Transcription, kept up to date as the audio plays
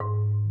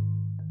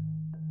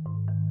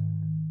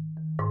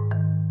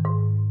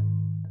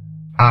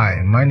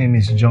Hi, my name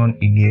is John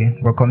Ige.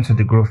 Welcome to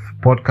the Growth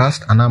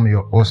Podcast, and I'm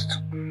your host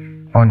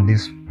on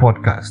this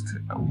podcast.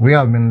 We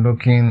have been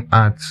looking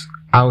at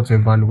how to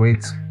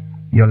evaluate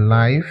your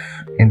life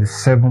in the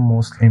 7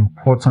 most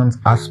important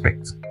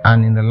aspects.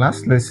 And in the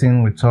last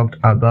lesson, we talked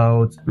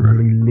about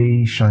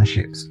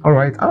relationships. All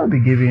right, I'll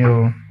be giving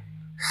you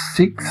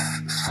 6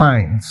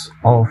 signs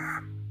of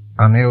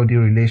an healthy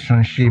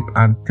relationship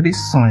and 3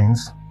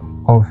 signs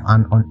of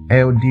an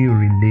unhealthy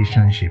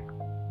relationship.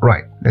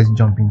 Right, let's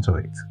jump into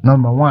it.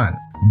 Number 1,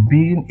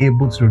 being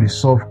able to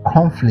resolve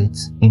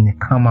conflicts in a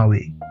calmer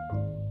way.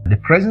 The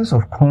presence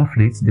of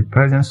conflicts, the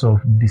presence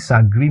of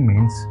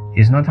disagreements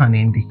is not an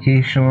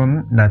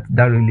indication that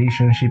that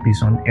relationship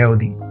is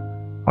unhealthy.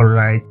 All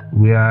right,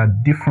 we are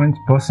different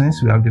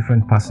persons, we have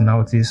different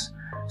personalities,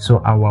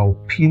 so our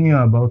opinion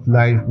about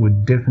life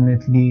would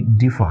definitely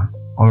differ.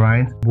 All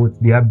right,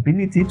 but the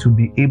ability to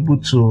be able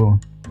to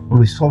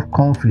resolve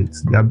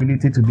conflicts, the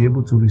ability to be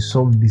able to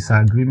resolve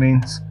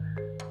disagreements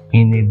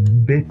in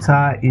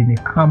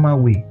a calmer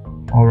way,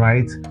 all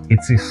right,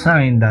 it's a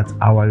sign that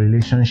our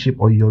relationship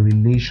or your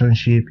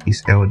relationship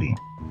is healthy.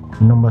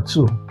 Number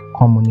 2,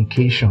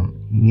 communication.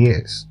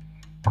 Yes,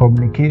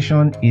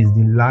 communication is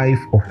the life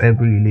of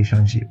every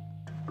relationship.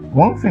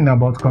 One thing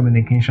about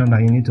communication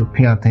that you need to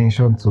pay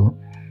attention to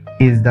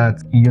is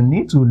that you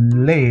need to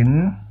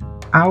learn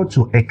how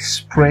to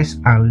express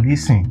and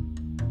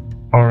listen.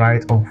 All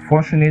right,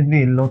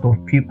 unfortunately, a lot of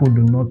people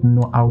do not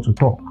know how to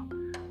talk.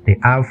 They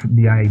have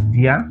the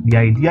idea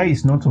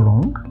is not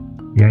wrong,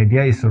 the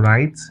idea is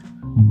right,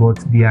 but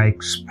their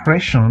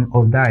expression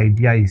of that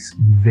idea is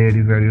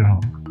very, very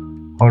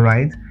wrong. All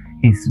right,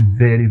 it's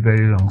very,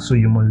 very wrong. So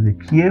you must be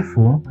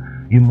careful.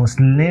 You must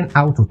learn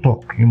how to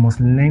talk, you must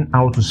learn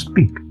how to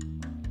speak,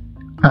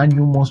 and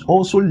you must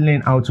also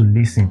learn how to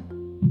listen.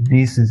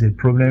 This is a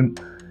problem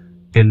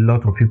a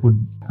lot of people,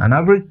 an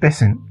average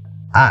person,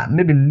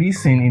 maybe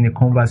listen in a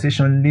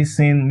conversation,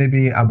 listen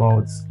maybe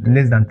about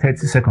less than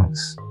 30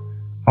 seconds,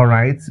 all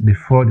right,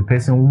 before the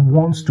person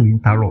wants to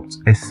interrupt,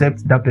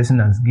 except that person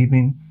has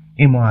given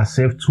him or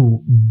herself to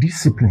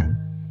discipline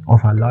of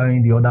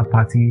allowing the other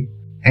party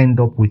end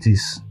up with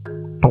his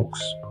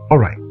talks. All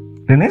right,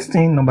 the next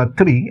thing, number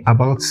 3,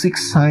 about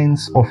 6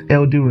 signs of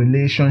healthy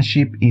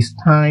relationship is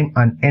time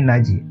and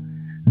energy.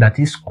 That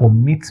is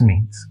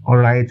commitment. All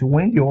right,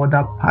 when the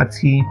other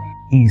party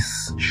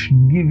is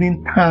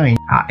giving time,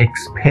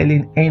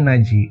 expelling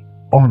energy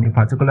on a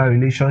particular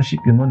relationship,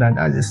 you know that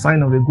that's a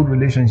sign of a good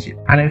relationship.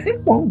 And I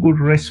think one good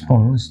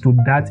response to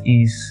that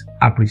is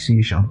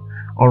appreciation.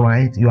 All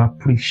right, you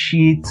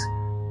appreciate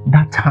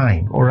that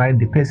time, all right,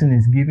 the person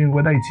is giving,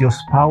 whether it's your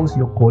spouse,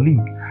 your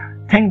colleague.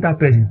 Thank that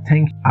person.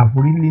 I've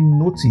really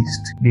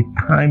noticed the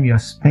time you're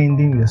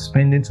spending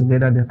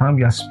together, the time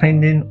you're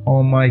spending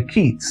on my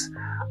kids.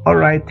 All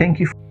right, thank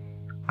you.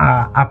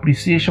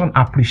 Appreciation,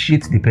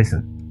 appreciate the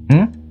person.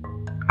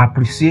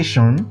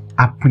 Appreciation,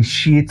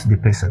 appreciate the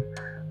person.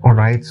 All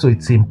right, so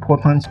it's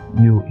important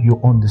you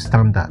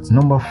understand that.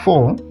 Number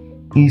 4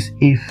 is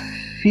a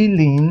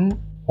feeling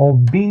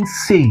of being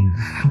safe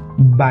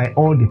by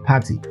all the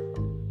party.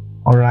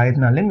 All right,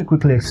 now let me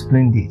quickly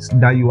explain this.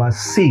 That you are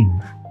safe,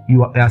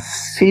 you are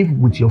safe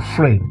with your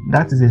friend.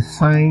 That is a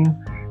sign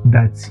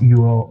that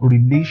your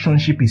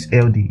relationship is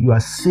healthy. You are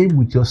safe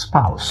with your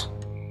spouse.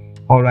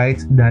 All right,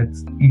 that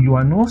you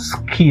are not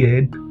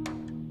scared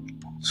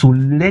to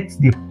let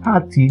the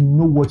party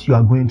know what you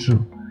are going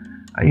through.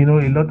 You know,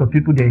 a lot of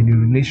people, they're in a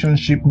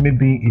relationship,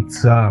 maybe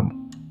it's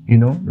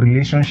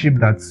relationship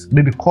that's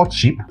maybe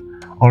courtship,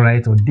 all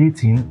right, or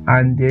dating,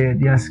 and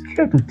they are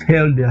scared to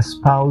tell their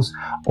spouse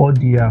or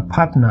their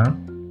partner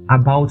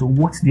about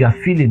what they are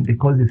feeling,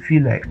 because they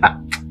feel like,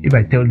 if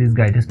I tell this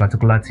guy this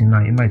particular thing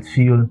now, he might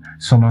feel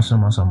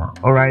somehow.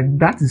 All right,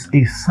 that is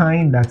a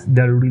sign that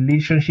the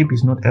relationship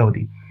is not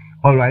healthy.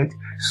 All right,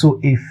 so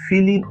a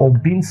feeling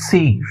of being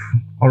safe,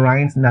 all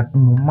right, that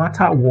no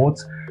matter what,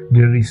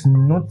 there is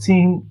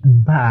nothing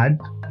bad,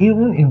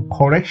 even in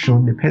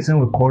correction, the person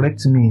will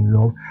correct me in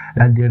love,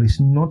 that there is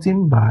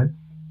nothing bad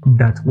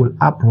that will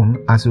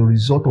happen as a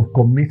result of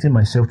committing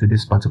myself to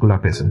this particular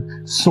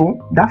person.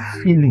 So that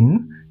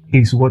feeling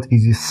is what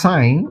is a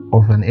sign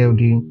of an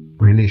healthy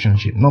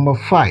relationship. Number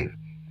 5,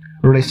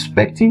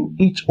 respecting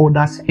each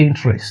other's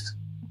interest.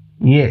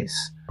 Yes,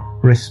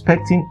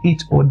 respecting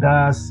each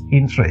other's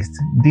interest.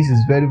 This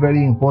is very,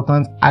 very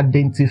important.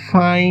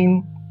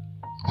 Identifying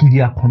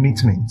their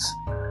commitments.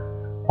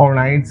 All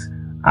right,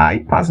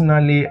 I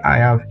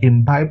have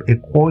imbibed a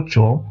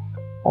culture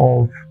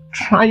of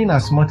trying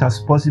as much as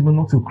possible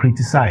not to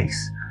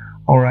criticize.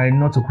 All right,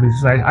 not to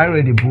criticize. I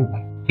read a book,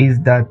 is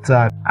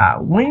that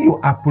when you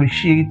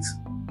appreciate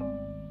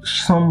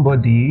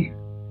somebody,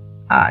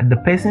 the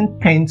person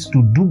tends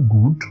to do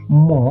good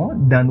more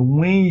than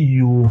when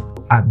you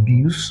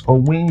abuse or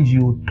when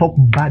you talk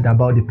bad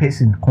about the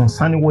person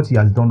concerning what he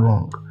has done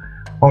wrong.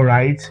 All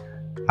right,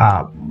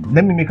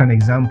 let me make an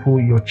example.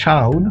 Your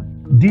child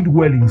did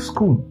well in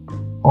school,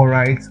 all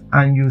right,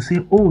 and you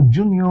say, oh,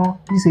 Junior,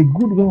 this is a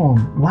good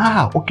one.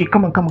 Wow, okay,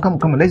 come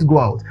on, let's go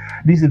out.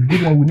 This is a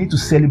good one. We need to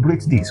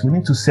celebrate this.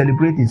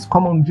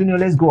 Come on, Junior,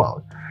 let's go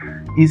out.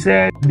 He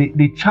said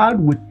the child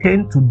will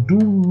tend to do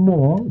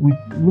more, we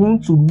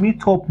want to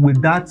meet up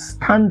with that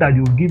standard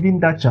you're giving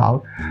that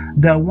child,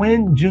 than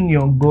when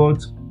Junior got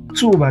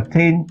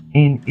 2/10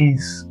 in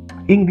his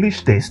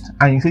English test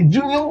and you say,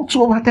 Junior,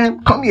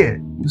 2/10, come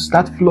here. You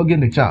start flogging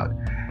the child.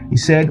 He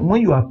said,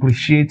 when you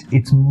appreciate,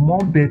 it's more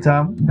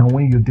better than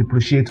when you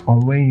depreciate or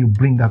when you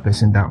bring that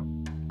person down.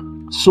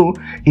 So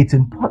it's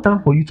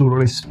important for you to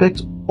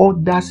respect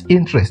others'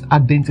 interests,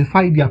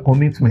 identify their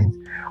commitment.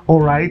 All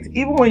right,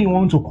 even when you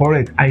want to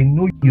correct, I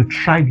know you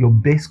tried your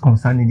best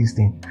concerning this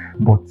thing,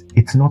 but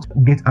it's not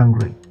get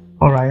angry.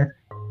 All right,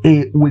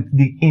 with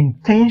the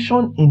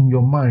intention in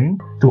your mind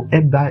to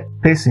help that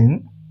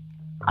person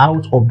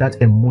out of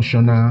that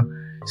emotional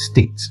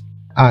state.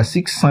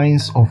 6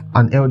 signs of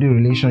an healthy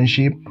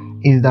relationship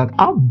is that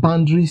have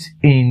boundaries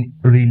in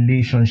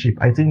relationship.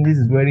 I think this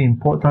is very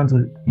important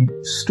to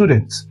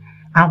students.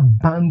 Have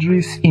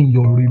boundaries in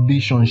your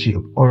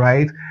relationship. All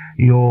right,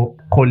 your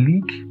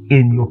colleague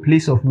in your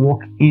place of work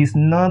is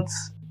not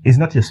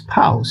your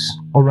spouse.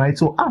 All right,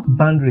 so have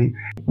boundary.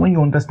 When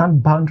you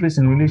understand boundaries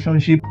in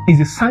relationship, is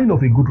a sign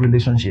of a good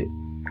relationship.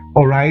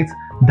 All right,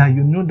 that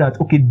you know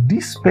that, okay,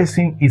 this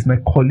person is my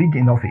colleague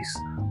in office.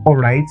 All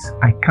right,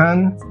 I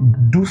can't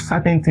do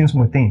certain things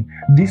with him.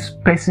 This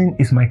person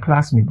is my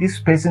classmate. This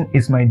person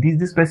is my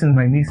this person is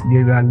my niece.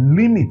 There are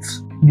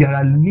limits. There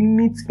are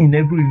limits in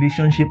every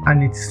relationship,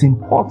 and it's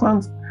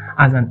important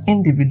as an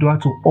individual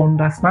to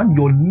understand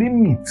your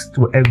limits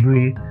to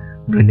every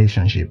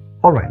relationship.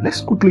 All right, let's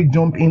quickly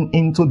jump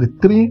into the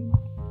 3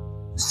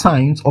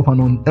 signs of an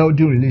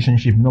unhealthy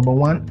relationship. Number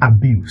 1,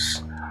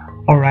 abuse.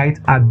 All right,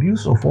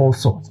 abuse of all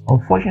sorts.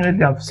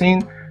 Unfortunately, I've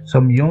seen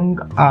some young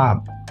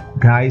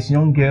guys,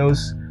 young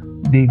girls,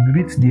 they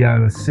greet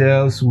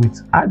themselves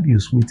with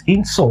abuse, with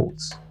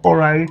insults. All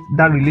right,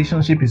 that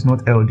relationship is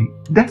not healthy.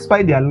 That's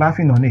why they are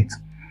laughing on it.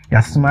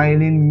 You're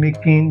smiling,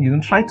 you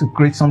don't try to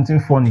create something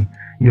funny.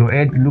 Your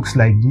head looks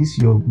like this,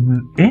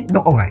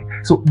 no, all right.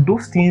 So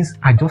those things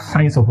are just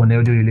signs of an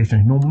unhealthy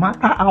relationship, no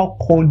matter how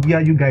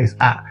cordial you guys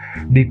are.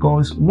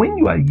 Because when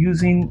you are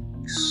using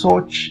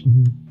such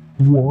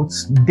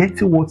words,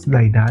 dirty words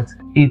like that,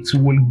 it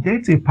will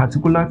get a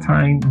particular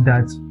time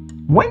that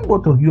when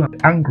both of you are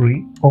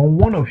angry, or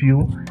one of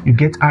you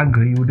get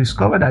angry, you will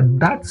discover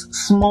that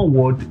small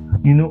word,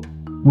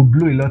 will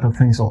blow a lot of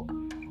things up.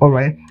 All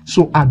right,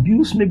 so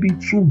abuse may be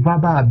through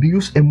verbal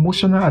abuse,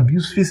 emotional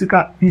abuse,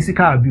 physical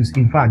abuse.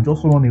 In fact,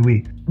 just run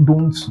away.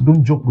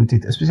 Don't joke with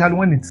it, especially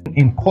when it's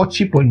in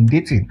courtship or in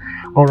dating.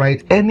 All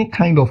right, any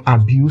kind of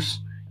abuse,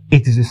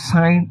 it is a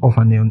sign of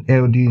an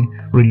unhealthy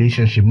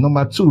relationship.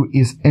 Number 2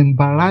 is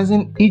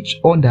embarrassing each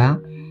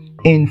other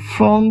in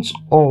front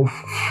of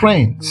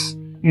friends.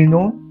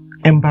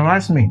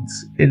 Embarrassment.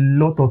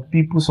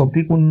 Some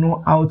people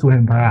know how to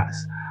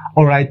embarrass.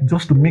 All right,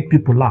 just to make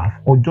people laugh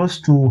or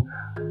just to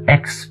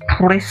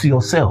express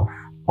yourself.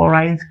 All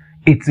right,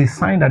 it's a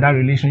sign that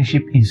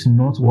relationship is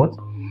not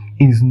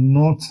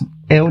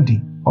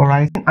healthy. All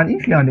right, and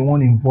if you are the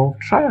one involved,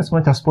 try as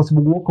much as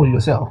possible work on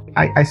yourself.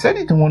 I said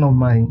it in one of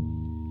my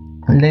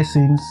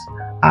lessons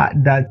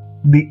that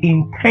the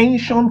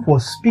intention for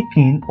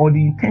speaking or the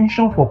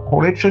intention for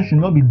correction should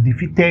not be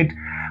defeated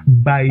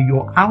by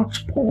your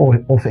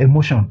outpour of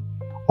emotion.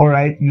 All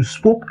right, you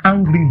spoke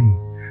angrily,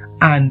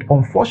 and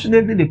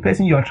unfortunately the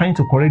person you are trying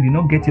to correct did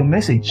not get your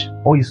message,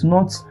 or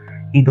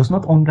it does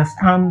not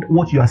understand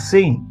what you are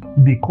saying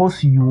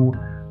because you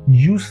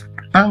use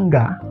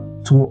anger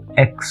to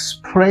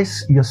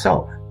express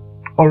yourself.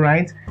 All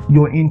right,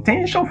 your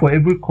intention for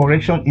every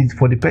correction is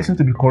for the person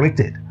to be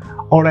corrected.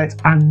 All right,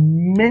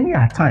 and many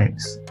a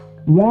times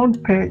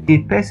a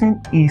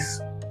person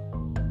is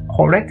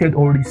corrected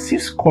or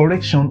receives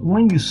correction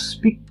when you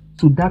speak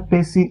to that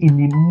person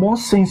in a more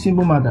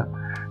sensible manner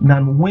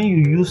than when you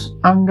use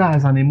anger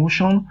as an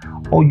emotion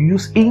or you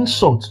use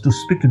insult to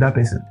speak to that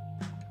person.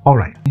 All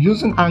right,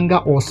 using anger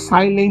or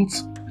silent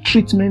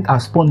treatment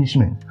as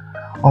punishment.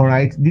 All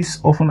right, this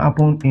often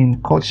happens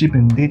in courtship,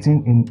 in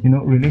dating, in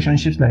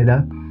relationships like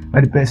that,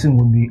 where the person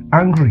will be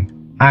angry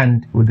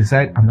and will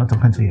decide, I'm not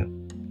talking to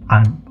you,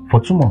 and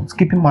for 2 months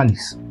keeping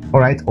malice. All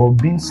right, or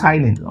being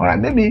silent. All right,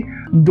 maybe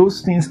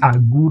those things are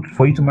good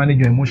for you to manage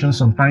your emotions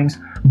sometimes,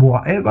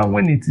 but however,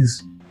 when it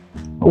is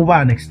over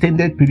an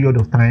extended period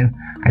of time,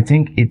 I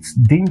think it's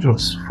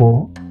dangerous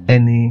for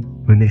any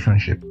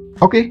relationship.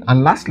 Okay,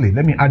 and lastly,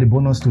 let me add a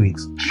bonus to it: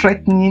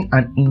 threatening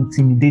and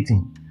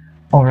intimidating.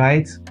 All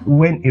right,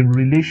 when a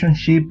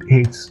relationship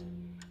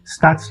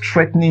starts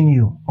threatening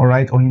you, all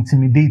right, or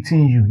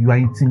intimidating you, you are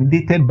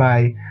intimidated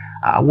by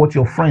what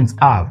your friends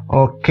have.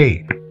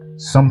 Okay,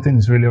 something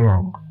is really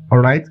wrong. All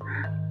right,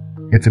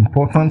 it's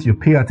important you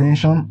pay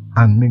attention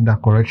and make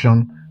that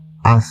correction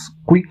as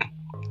quick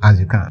as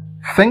you can.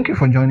 Thank you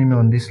for joining me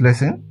on this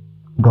lesson.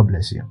 God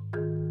bless you.